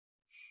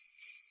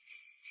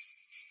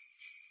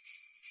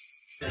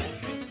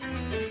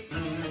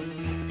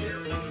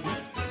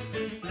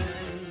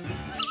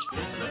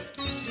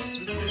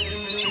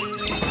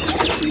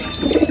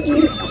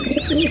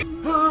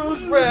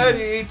Who's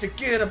ready to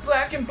get a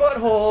blackened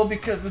butthole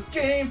because this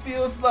game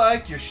feels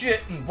like you're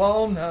shitting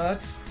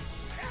walnuts?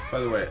 By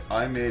the way,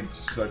 I made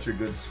such a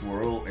good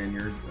swirl in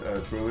your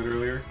toilet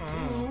earlier.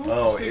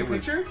 Oh, it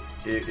was.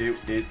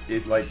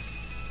 It like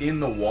in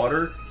the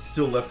water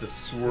still left a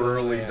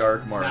swirly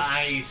dark mark.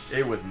 Nice.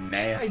 It was I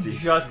nasty.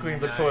 just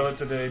cleaned the toilet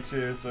today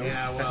too, so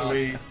Yeah, well.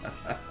 sweet.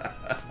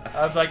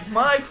 I was like,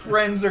 my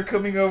friends are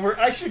coming over.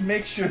 I should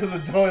make sure the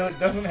toilet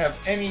doesn't have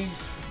any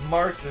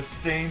marks or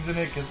stains in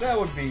it, because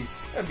that'd be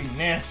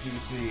nasty to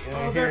see. And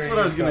Oh, here that's what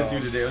I was you gonna go.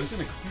 do today. I was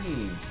gonna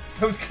clean.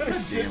 I was gonna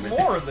God get damn it.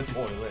 more in the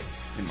toilet.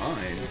 In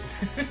mine.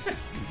 I'm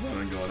planning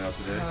on going out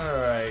today.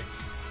 Alright.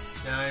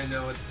 Now I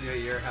know what to do at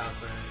your house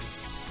already.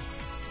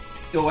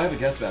 Oh, I have a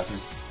guest bathroom.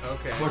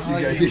 Okay. Fuck Oh,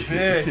 you guys. you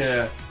bitch.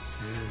 Yeah.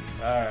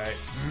 Alright.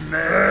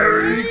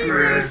 Merry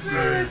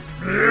Christmas,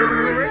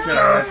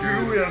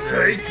 Kaku will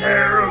take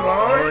care of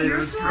all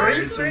your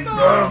scrapes and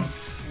bumps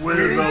with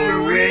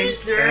a wink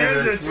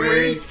and a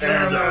twink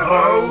and a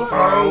ho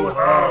ho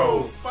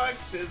ho. Fuck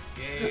this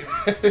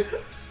game.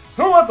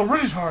 Who let the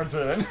retards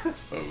in? Of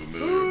a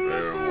million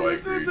pair of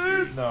white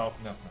creatures, No.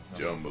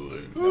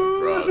 jumbling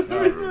across the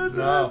room.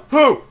 No.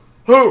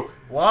 Who?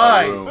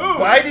 Why? Who?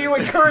 Why do you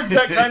encourage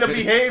that kind of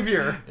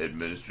behavior?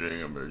 Administering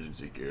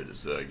emergency care to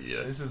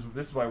Sagia. This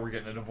is why we're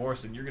getting a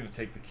divorce, and you're gonna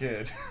take the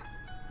kid.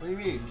 What do you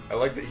mean? I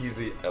like that he's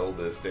the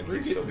eldest and We're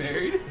he's getting still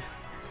married?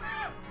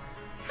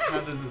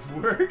 How does this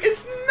work?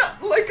 It's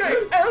not like I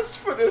asked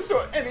for this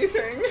or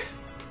anything.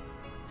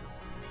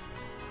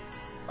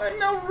 I'm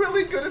now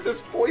really good at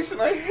this voice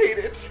and I hate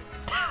it.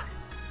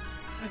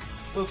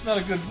 Well, it's not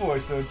a good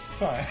voice, so it's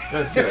fine.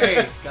 That's good.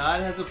 Hey,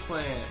 God has a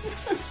plan.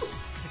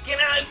 Can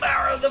I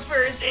borrow the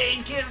first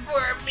aid kit for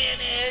a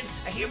minute?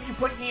 I hear you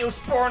put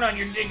Neosporin on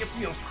your dick, it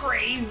feels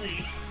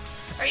crazy.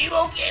 Are you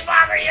okay,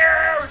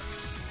 Bogger?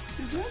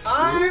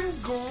 I'm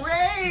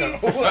great!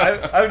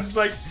 I was just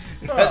like,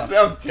 That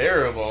sounds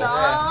terrible.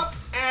 Stop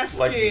asking!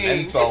 Like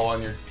menthol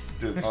on your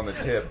on the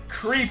tip.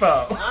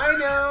 creepo. I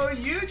know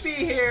you'd be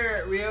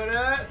here,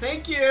 Ryota.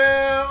 Thank you.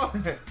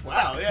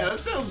 Wow, yeah, that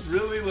sounds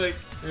really like.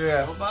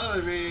 Yeah. Don't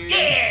bother me.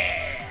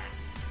 Yeah!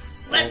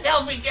 Let's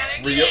help each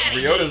other get out of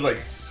Ryota's here. like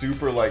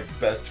super like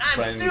best I'm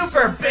friends.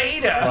 super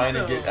beta! Trying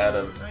to get out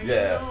of I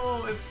yeah.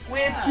 know, it's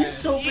With sad. He's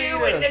so you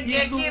beta. and the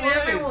He's dick the and one.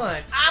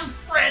 everyone. I'm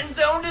friend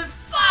zoned as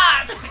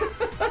fuck!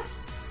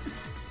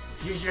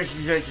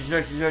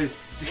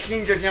 The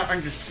king does not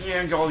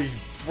understand all these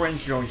friend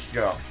zone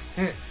stuff.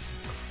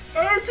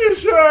 Okay,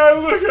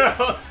 sure, look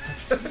out.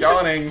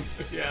 Yawning.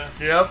 Yeah.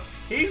 Yep.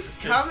 He's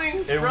coming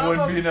It from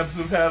wouldn't be an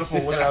episode of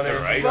Hatoful without Yeah,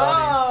 him. right?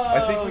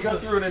 yawning. I think we got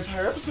through an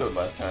entire episode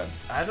last time.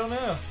 I don't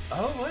know.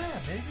 Oh, yeah,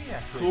 maybe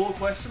actually. Cool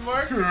question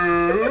mark? Ooh.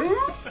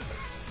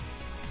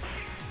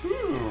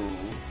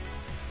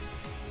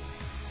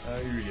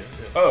 Here we go.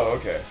 Yeah. Oh,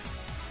 okay.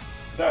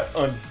 That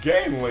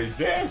ungainly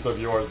dance of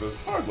yours is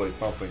hardly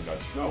something to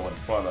show in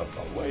front of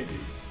the lady,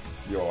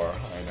 Your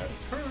Highness.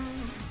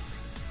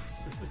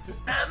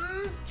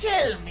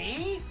 Tell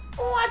me,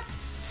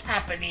 what's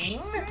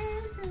happening?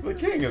 The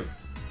king is...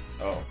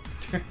 Oh,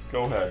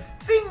 go ahead.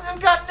 Things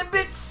have gotten a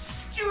bit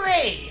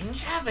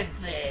strange, haven't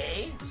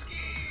they?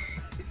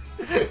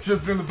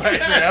 Just in the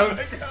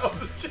background.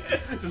 Oh, shit.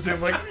 Just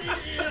him like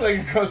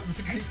across the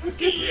screen.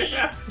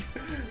 Yeah.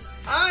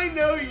 I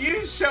know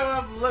you show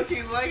up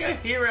looking like a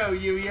hero,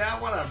 Yuya. I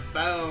want to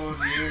bone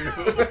you.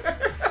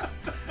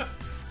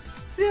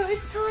 The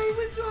toy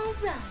was all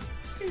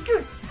right.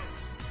 Good.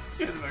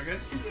 Yes, Margaret.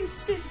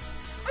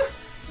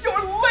 You're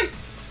late,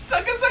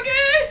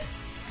 Sakazaki!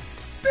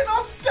 Been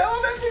off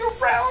gallivanting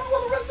around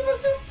while the rest of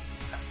us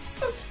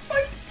have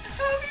fight,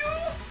 have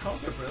you?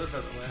 Calls her brother by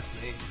the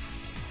last name.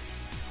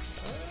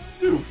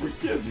 Do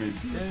forgive me,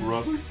 dear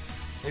brother.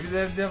 Maybe they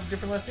have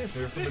different last names.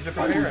 They're from a I different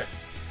was- parent.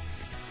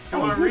 I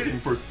was looking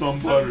for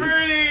somebody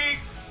Birdie!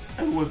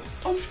 and was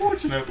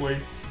unfortunately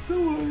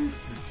delayed.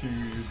 You're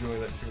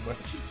doing that too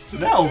much.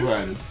 Now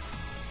then,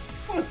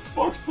 let's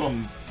fuck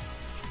some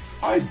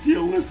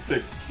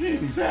idealistic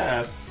king's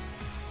ass.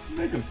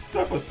 Make him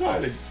step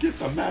aside and get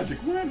the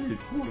magic wand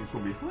recording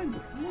from behind the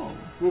throne.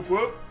 Whoop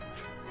whoop.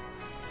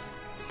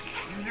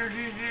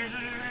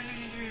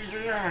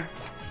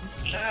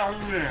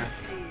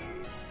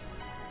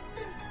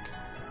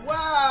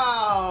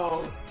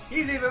 Wow!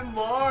 He's even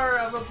more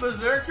of a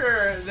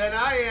berserker than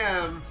I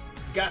am.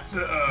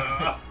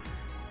 Gotcha.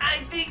 I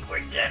think we're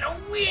gonna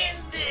win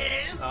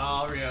this.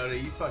 Oh,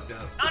 Ryota, you fucked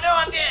up. Oh no,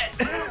 I'm dead.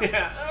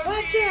 Yeah.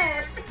 Watch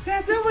out.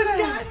 That's Someone's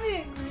got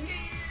me.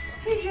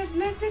 He just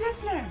lifted a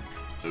flag.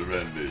 The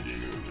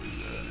rampaging over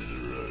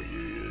the rock,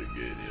 you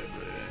get the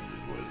upper hand.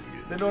 It wasn't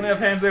getting They don't have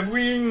hands, they have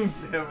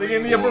wings. They get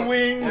in the upper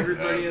wing.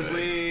 Everybody has Yeah,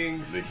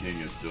 wings. The king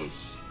is still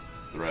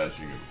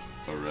thrashing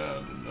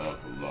around an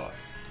awful lot.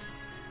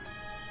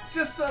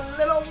 Just a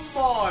little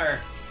more,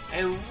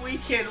 and we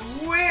can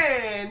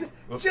win.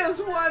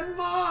 Just one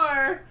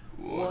more.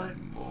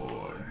 One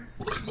more.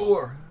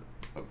 More.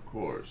 Of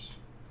course.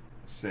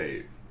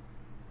 Save.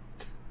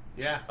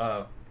 Yeah.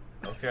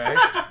 Okay.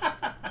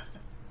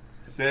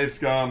 Save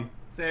scum.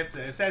 Save.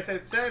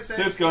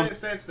 Save's gone.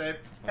 Save.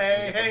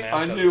 Hey.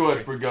 I knew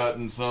I'd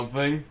forgotten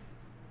something.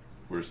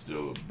 We're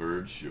still a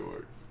bird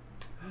short.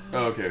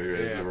 Okay,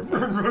 we're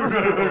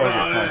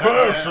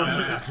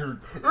Fascinating.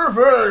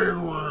 Very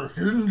work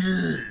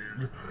indeed.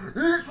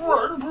 Each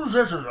one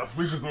possesses a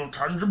physical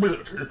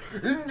tangibility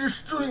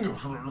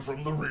indistinguishable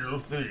from the real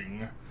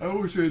thing. I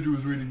wish Andrew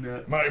was reading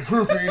that. My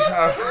poopies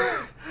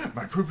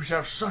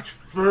have such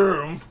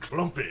firm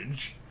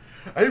clumpage.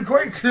 I am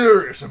quite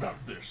curious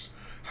about this.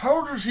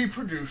 How does he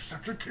produce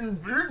such a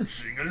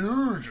convincing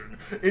illusion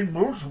in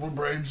multiple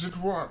brains at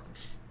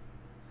once?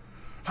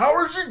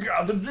 How has he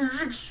gathered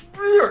these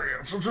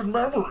experiences and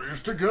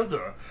memories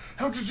together?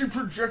 How does he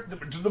project them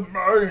into the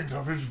mind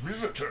of his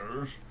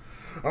visitors?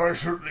 I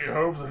certainly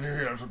hope that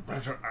he has a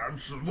better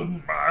answer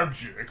than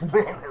magic.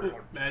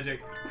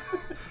 Magic.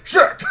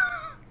 Shit!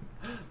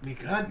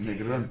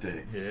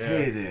 Migrante. Yeah.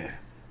 Hey there.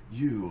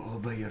 You all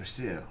by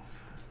yourself.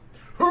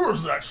 Who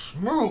is that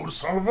smooth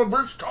son of a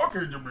bitch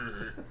talking to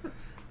me?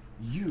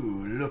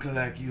 You look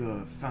like you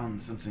have found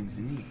something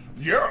to eat.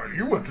 Yeah,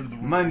 you went to the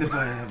room. Mind if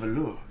I have a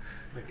look?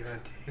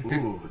 Migrante.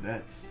 Ooh,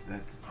 that is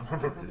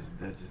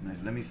nice.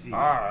 Let me see.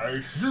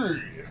 I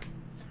see.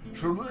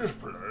 So this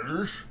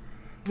place,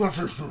 that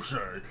is to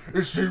say,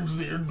 it seems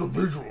the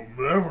individual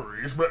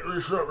memories may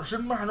resurface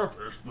and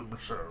manifest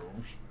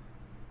themselves.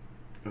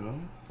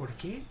 Por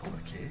qué?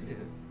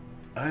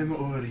 I'm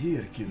over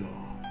here, kiddo.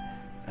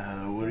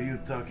 Were you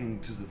talking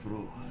to the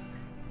floor?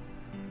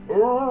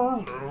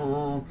 Oh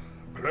no.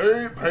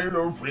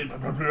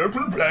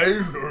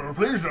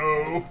 Please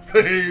no.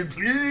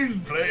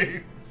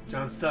 Please.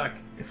 John's stuck.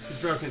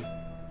 He's broken.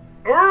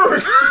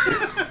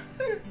 Oh,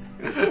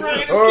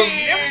 Ryan,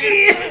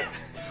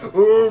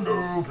 oh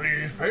no,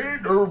 please pay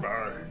no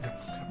mind.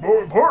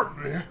 More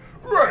importantly,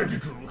 why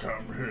did you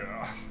come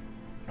here?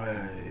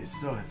 I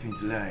saw a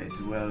faint light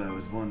while I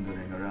was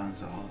wandering around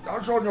the hall.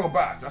 That's on your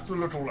back. That's the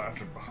little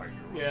lantern behind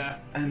you. Yeah.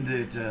 And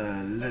it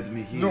led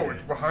me here. No,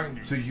 it's behind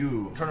you. To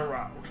you. Turn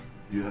around.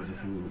 You have the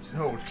food.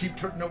 No, keep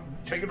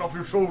take it off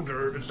your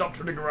shoulder and stop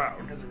turning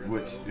around.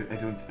 Which I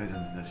don't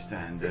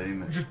understand.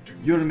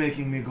 You're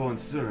making me go in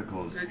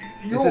circles.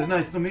 You- It is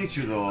nice to meet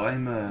you, though.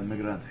 I'm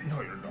Migrante.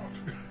 No, you're not.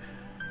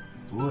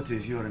 What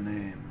is your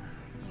name?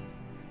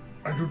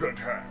 I do not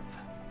have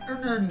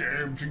any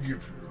name to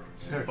give you.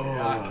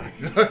 Oh,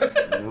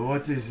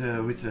 what is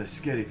with a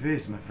scary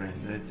face, my friend?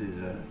 It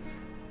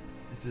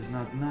is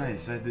not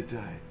nice. Did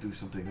I do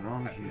something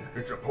wrong here?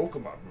 It's a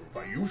Pokemon move.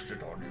 I used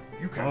it on you.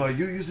 You Oh, can't.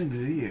 you're using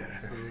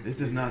Leer. It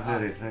is not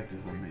very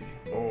effective on me.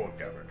 Oh,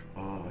 damn it.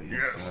 Oh,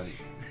 yes, Yes. sorry.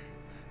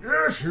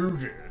 Yes, you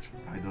did.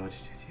 I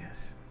dodged it,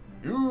 yes.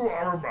 You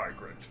are a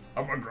migrant.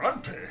 A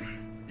migrante,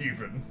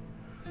 even.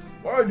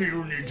 Why do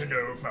you need to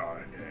know my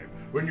name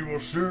when you will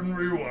soon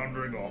be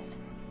wandering off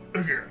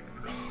again?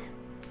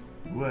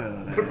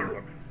 Well,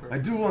 I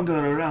do wander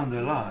around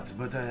a lot,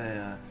 but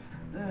I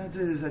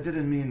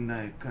didn't mean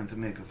I can't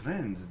make a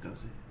friend,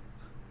 does it?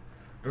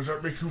 Does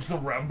that make you the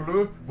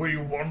Rambler, where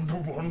you wander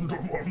around?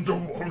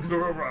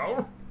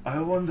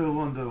 I wonder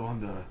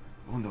what?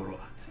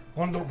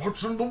 Wonder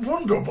what's in the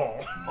Wonder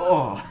Ball?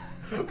 Oh,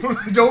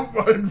 Don't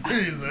mind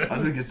me then.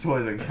 I think it's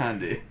toys and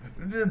candy.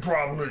 It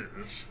probably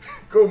is.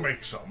 Go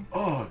make some.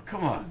 Oh,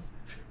 come on.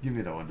 Give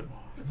me the Wonder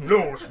Ball.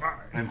 No, it's mine.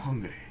 I'm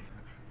hungry.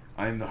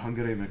 I'm the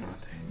hungry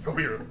migrante. Come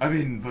here. I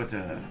mean, but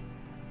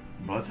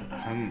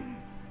I'm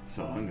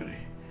so hungry.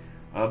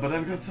 But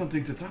I've got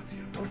something to talk to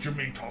you about. Don't you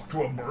mean talk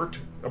to a bird?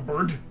 A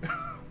bird?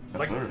 A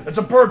Like, bird? it's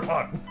a bird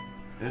pun.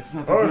 It's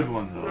not a good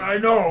one, though. I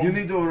know. You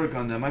need to work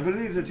on them. I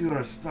believe that you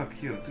are stuck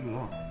here too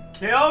long.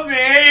 Kill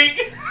me!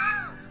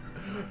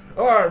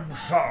 I'm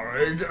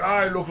sorry.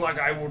 I look like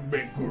I would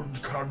make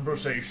good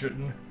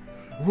conversation.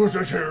 What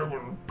a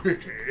terrible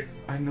pity.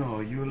 I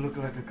know, you look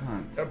like a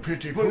cunt. A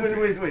pity.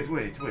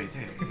 Wait,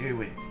 hey,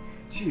 wait.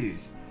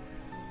 Jeez.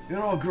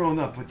 You're all grown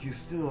up, but you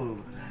still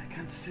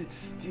can't sit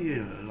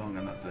still long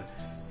enough to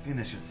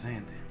finish a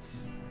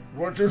sentence.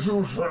 What did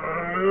you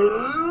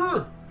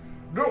say?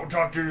 Don't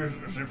talk to me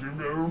as if you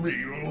know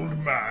me, old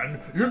man.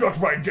 You're not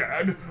my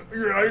dad.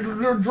 I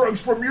learned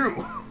drugs from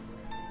you.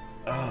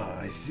 Ah,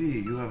 I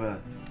see. You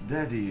have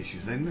daddy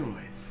issues. I knew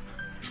it.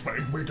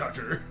 Spank me,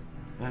 daughter.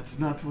 That's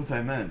not what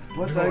I meant,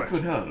 but Do I it.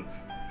 could help.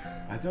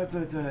 I thought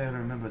that I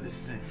remember the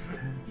scent.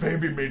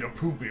 Baby made a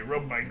poopy.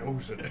 Rub my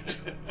nose in it.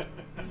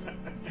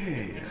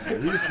 Hey,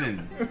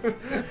 listen.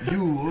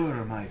 You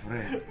were my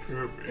friend,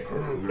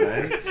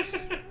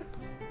 right?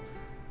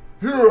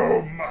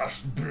 You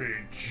must be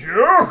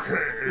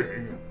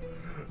joking.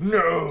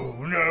 No,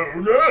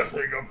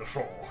 nothing of the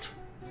sort.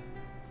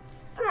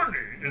 Funny,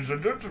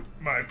 isn't it,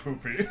 my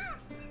poopy?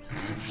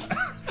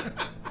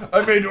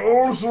 I made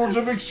all sorts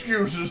of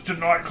excuses to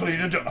not clean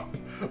it up,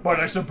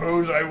 but I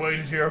suppose I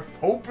waited here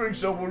hoping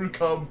someone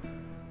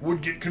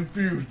would get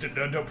confused and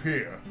end up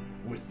here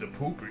with the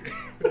poopy.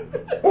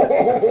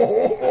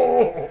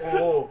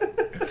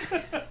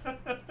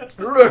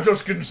 Let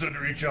us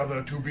consider each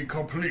other to be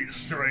complete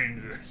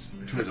strangers.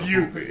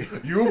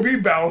 You be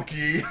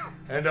Balky,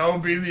 and I'll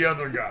be the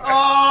other guy.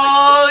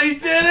 Oh, he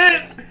did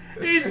it!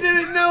 He did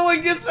it! No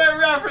one gets that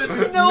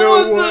reference! No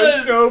one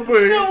does!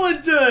 Nobody. No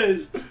one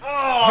does! Oh,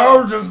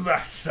 How does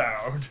that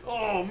sound?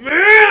 oh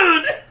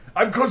man!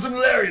 I'm Cousin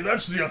Larry,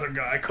 that's the other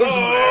guy. Cousin Oh,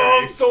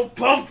 Larry. I'm so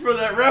pumped for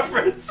that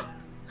reference!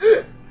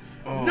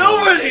 Oh.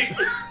 Nobody!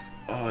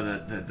 Oh,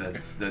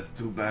 that's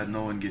too bad.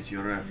 No one gets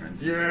your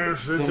reference.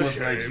 Yes, it's a almost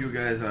shame. like you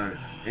guys are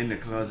in the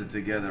closet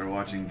together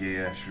watching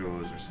gay-ass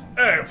shows or something.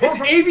 Hey, It's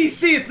Perfect,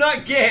 ABC, it's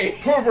not gay!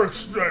 Perfect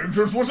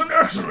Strangers was an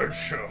excellent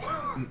show.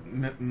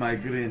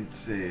 Migrant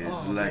says,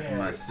 Oh, like man. It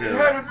myself,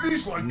 had at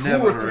least like 2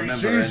 never or 3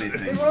 remember seasons.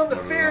 anything. They were on the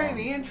for ferry in long.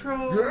 the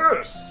intro.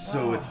 Yes.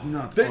 So it's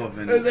not They,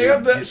 often and they we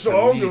had that get to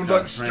song meet that was our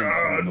like friends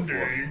from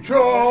before. Standing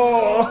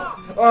Tall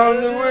on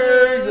the Wing.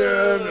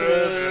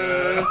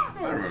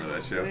 I remember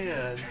that show.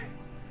 Man.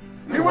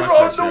 He was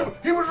watched on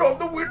that the he was on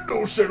the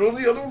windowsill.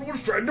 The other one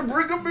was trying to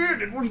bring him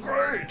in. It was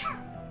great.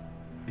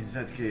 In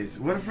that case,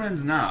 we're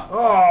friends now.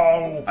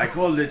 Oh, I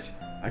called it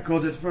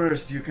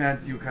first. You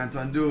can't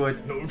undo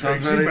it. no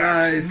Sounds takesy very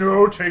backsies. nice.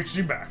 No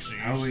takesy backsies.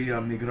 How we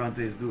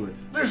migrantes do it.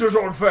 This is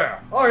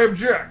unfair. I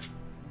object.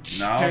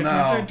 Now.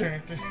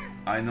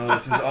 I know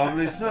this is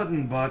awfully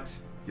sudden, but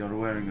you're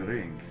wearing a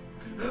ring.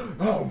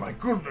 Oh my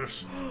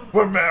goodness.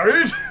 We're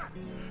married?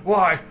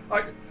 Why,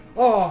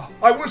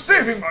 I was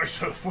saving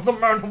myself for the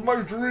man of my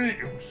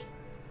dreams.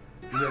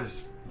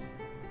 Yes.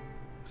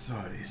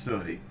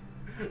 Sorry.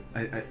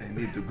 I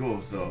need to go,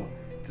 so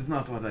it is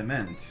not what I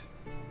meant.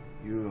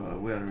 You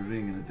wear a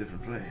ring in a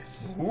different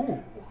place.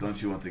 Ooh.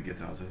 Don't you want to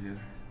get out of here?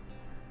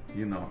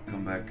 You know,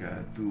 come back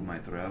to my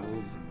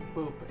travels, and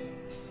Boop.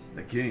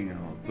 the king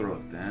will throw a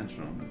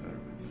tantrum if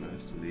everybody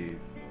tries to leave.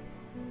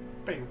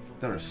 Pencil.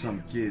 There are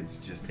some kids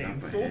just up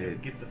Pencil?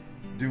 ahead, Get the...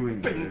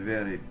 doing their Pencil.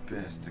 very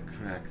best to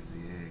crack the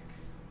egg.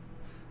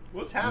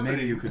 What's happening?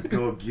 Maybe you could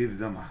go give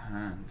them a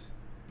hand.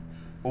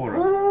 Or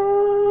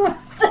a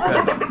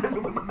feather.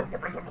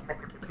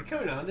 Is it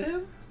coming on to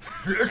him?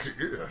 Yes, it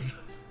is.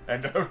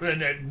 And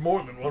in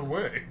more than one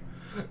way.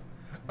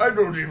 I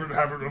don't even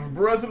have enough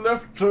breath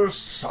left to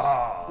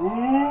sigh.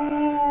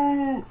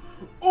 Ooh!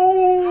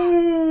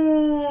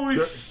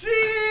 Ooh!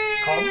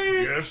 Shit! Come,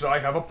 yes, I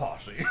have a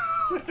posse.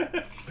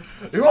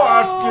 You're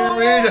asking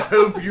me to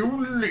help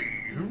you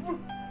leave?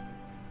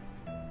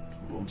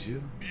 Won't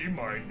you? Be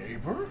my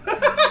neighbor?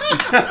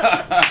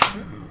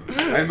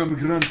 I'm a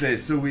migrante,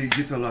 so we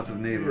get a lot of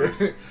neighbors.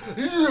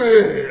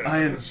 Yes. I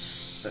am.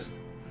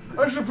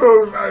 I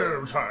suppose I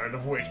am tired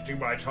of wasting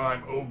my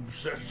time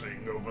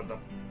obsessing over the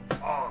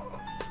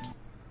past.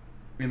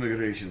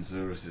 Immigration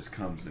Services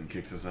comes and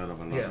kicks us out of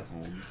a lot of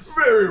homes.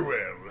 Very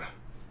well.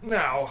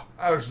 Now,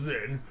 as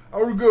then,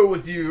 I'll go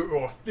with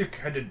your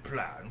thick-headed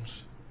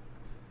plans.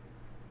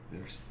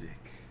 They're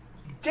sick.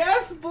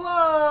 Death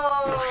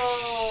blow!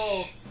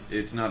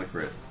 It's not a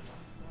crit.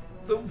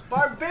 The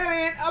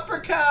barbarian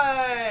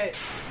uppercut!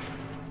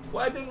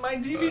 Why didn't my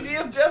DVD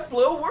of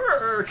Deathblow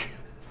work?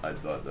 I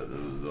thought that there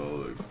was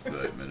all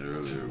excitement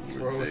earlier. We're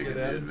Throwing taking it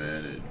the at him.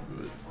 advantage,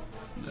 but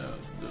now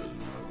it doesn't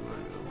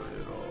work that way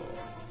at all.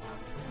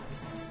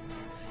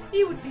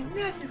 It would be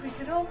nice if we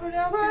could open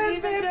up Hey!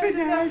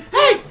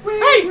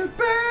 Hey!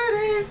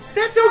 Birdies!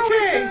 That's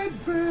okay!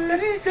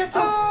 That's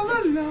all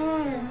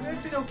alone!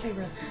 That's an okay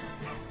run.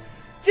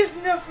 Just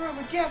enough room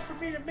a gap for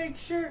me to make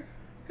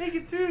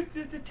it through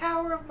the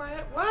tower of my...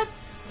 What?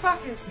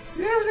 Fuck it.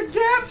 There was a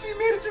gap, so you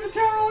made it to the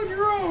tower all on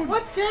your own!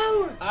 What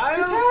tower? I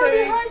The don't tower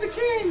think... behind the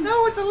king!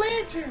 No, it's a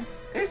lantern.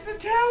 It's the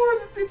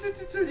tower,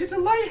 it's a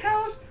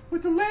lighthouse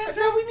with the I lantern.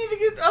 thought we need to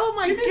get... Oh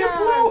my You need to god.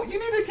 blow, you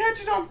need to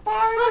catch it on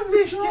fire Fuck with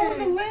this throwing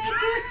the game.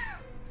 lantern.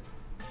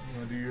 You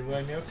want to do your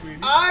line now, sweetie?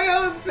 I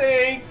don't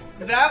think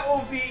that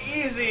will be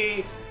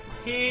easy.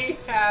 He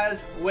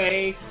has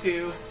way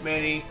too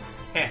many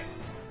hands.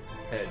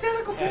 Head.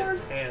 Tentacle porn.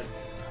 Hands.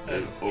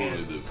 If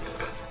only the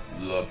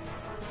love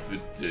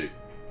fatigue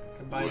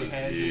Combine was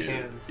heads and here,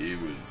 hands. he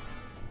would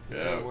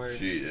So word.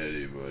 cheat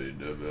anybody,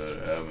 no matter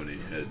how many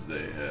heads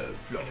they have.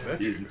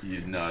 Fluffy.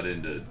 He's not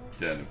into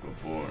tentacle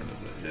porn of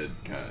the head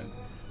kind.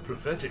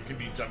 Prophetic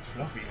means I'm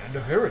fluffy and a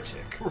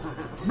heretic.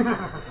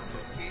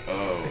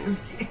 Oh,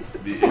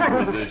 the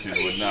Inquisition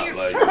would not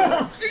like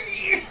that.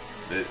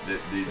 The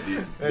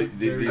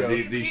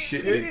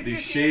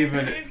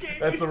shaven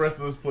That's the rest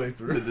of this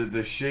playthrough.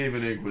 the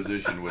shaven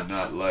Inquisition would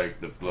not like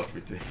the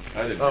fluffy tail.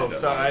 I didn't. Oh, read that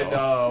sorry, one at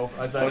all.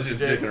 no. I thought I was you just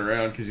did. dicking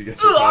around because you guys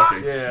were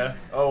talking. Yeah.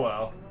 Oh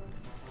well.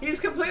 He's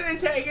completely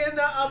taken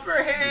the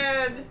upper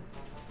hand.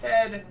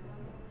 Head.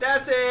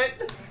 That's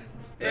it.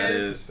 That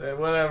is.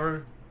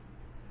 Whatever.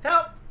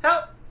 Help!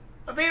 Help!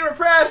 I'm being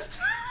repressed!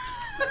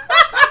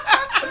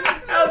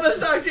 Help us,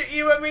 Dr.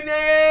 Iwamine!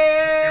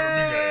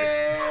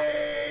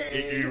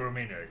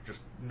 Iwamine. Just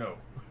no.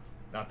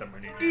 Not that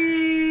many.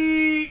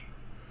 E-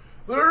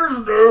 There's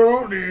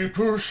no need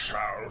to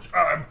shout.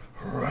 I'm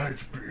right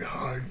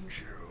behind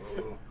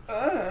you.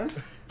 Oh.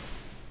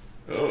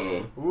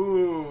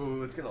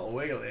 Ooh, it's getting all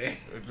wiggly.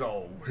 It's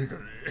all wiggly.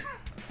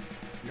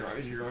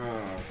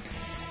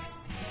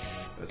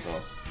 That's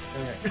all.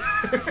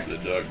 Okay. The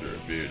doctor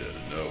appeared out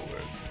of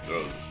nowhere.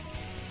 Throws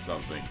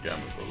something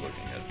chemical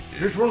looking at the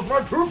This was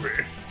my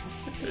poopy.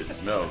 It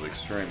smells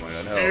extremely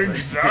unhealthy.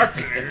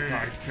 Exactly.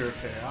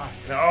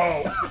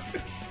 No.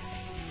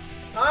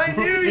 I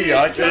knew Poopy you'd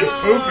Aki.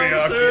 come Poopy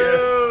Aki.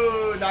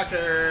 through,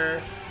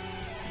 Doctor.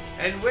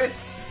 And with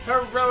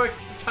heroic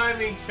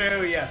timing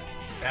too, ya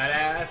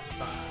badass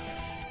spy.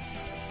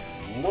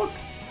 Look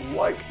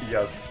like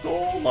you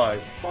stole my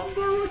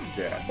thunder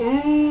again.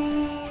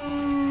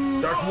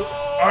 Ooh. That's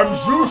what, I'm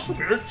Zeus,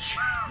 bitch.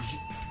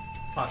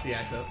 Posse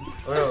acts up.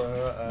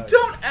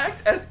 Don't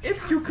act as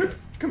if you could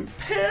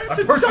compare I'm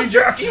to Percy Dr.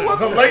 Jackson, Iwa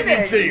the lightning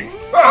Bene. thief.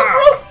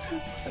 Ah!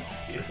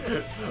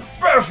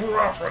 Best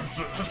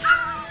references.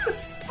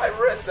 I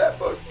read that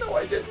book. No,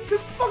 I didn't,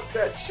 because fuck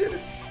that shit.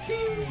 It's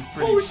teen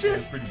pretty- bullshit. it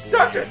was pretty boring.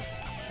 Doctor!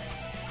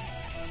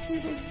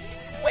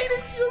 Wait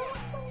at your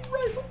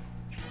rifle.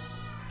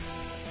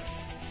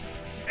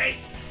 Hey,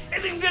 I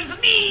think I'm gonna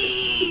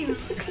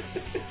sneeze!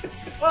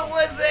 What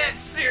was that,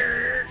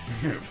 sir?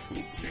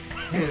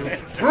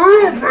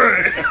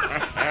 Poopy!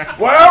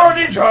 Well, how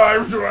many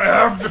times do I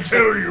have to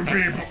tell you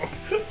people?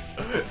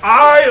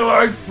 I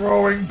like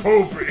throwing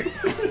poopy.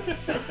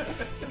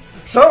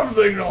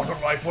 Something not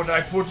unlike what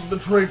I put in the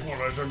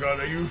tranquilizer gun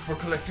I use for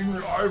collecting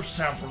live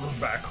samples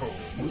back home.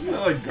 Wasn't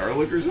that like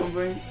garlic or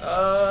something?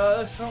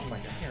 Something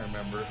like I can't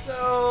remember.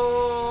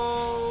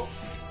 So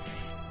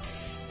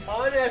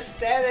on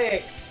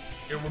aesthetics.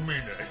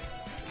 Illuminate.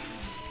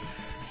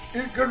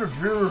 It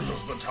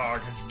confuses the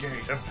target's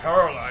gait and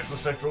paralyzes the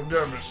central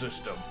nervous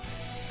system.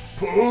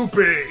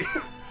 Poopy!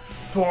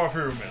 For a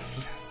few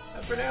minutes. I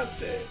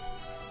pronounced it.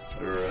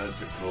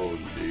 Radical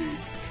indeed.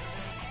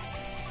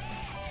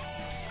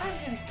 I'm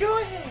gonna go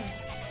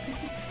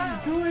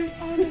ahead.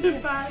 Wonder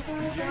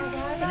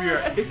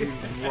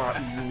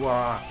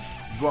why.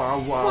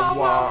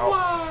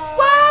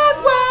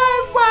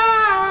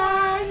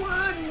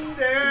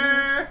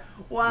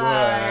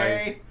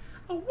 Why?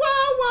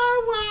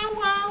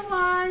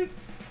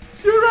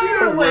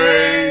 Should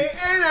Away,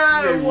 and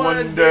I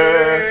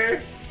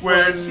wonder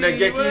when she the was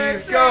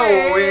Geki's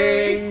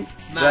saying, going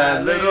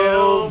that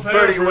little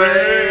birdie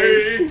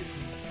way.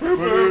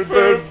 Bird,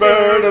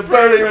 a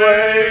birdie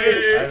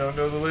way. I don't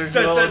know the lyrics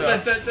well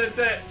enough.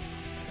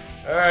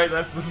 Alright,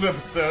 that's this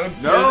episode.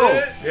 No.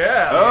 Is it?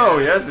 Yeah. Oh,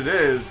 yes, it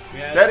is.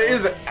 Yeah, That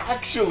it's is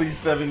actually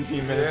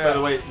 17 minutes, Yeah. by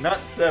the way,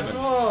 not 7.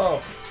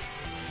 Oh.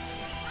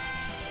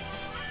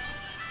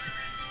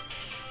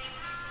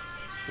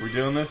 Are we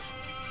doing this?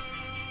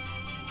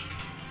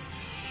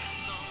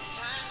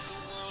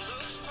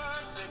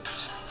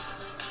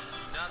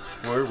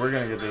 We're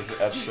gonna get this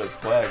episode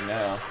flagged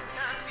now.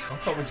 I'll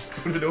probably just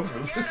put it over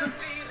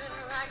this.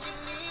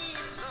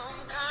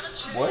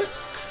 What?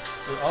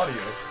 The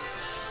audio.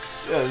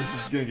 Yeah, this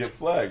is gonna get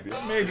flagged.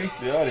 Maybe.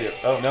 The audio.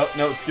 Oh,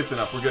 no, it skipped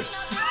enough. We're good.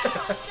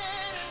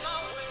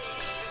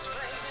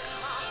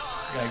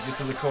 Gotta get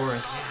to the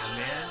chorus.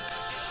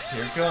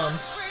 Here it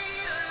comes.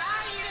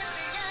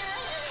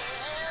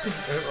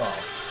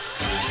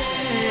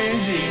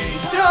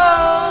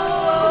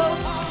 Oh.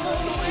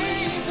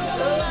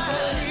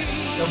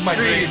 Oh, my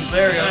dreams.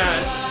 There you go.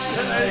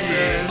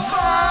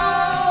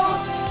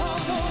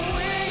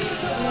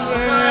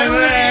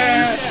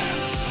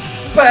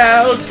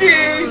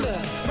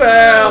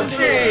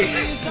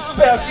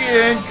 Balky,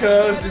 and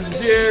cousin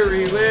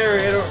Jerry,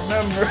 Larry. I don't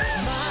remember.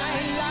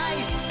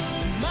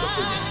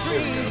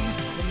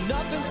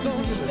 Nothing's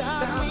gonna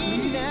stop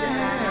me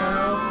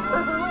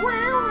now.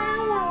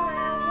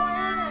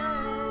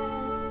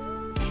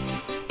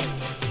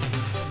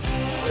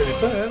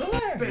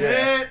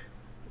 Yeah.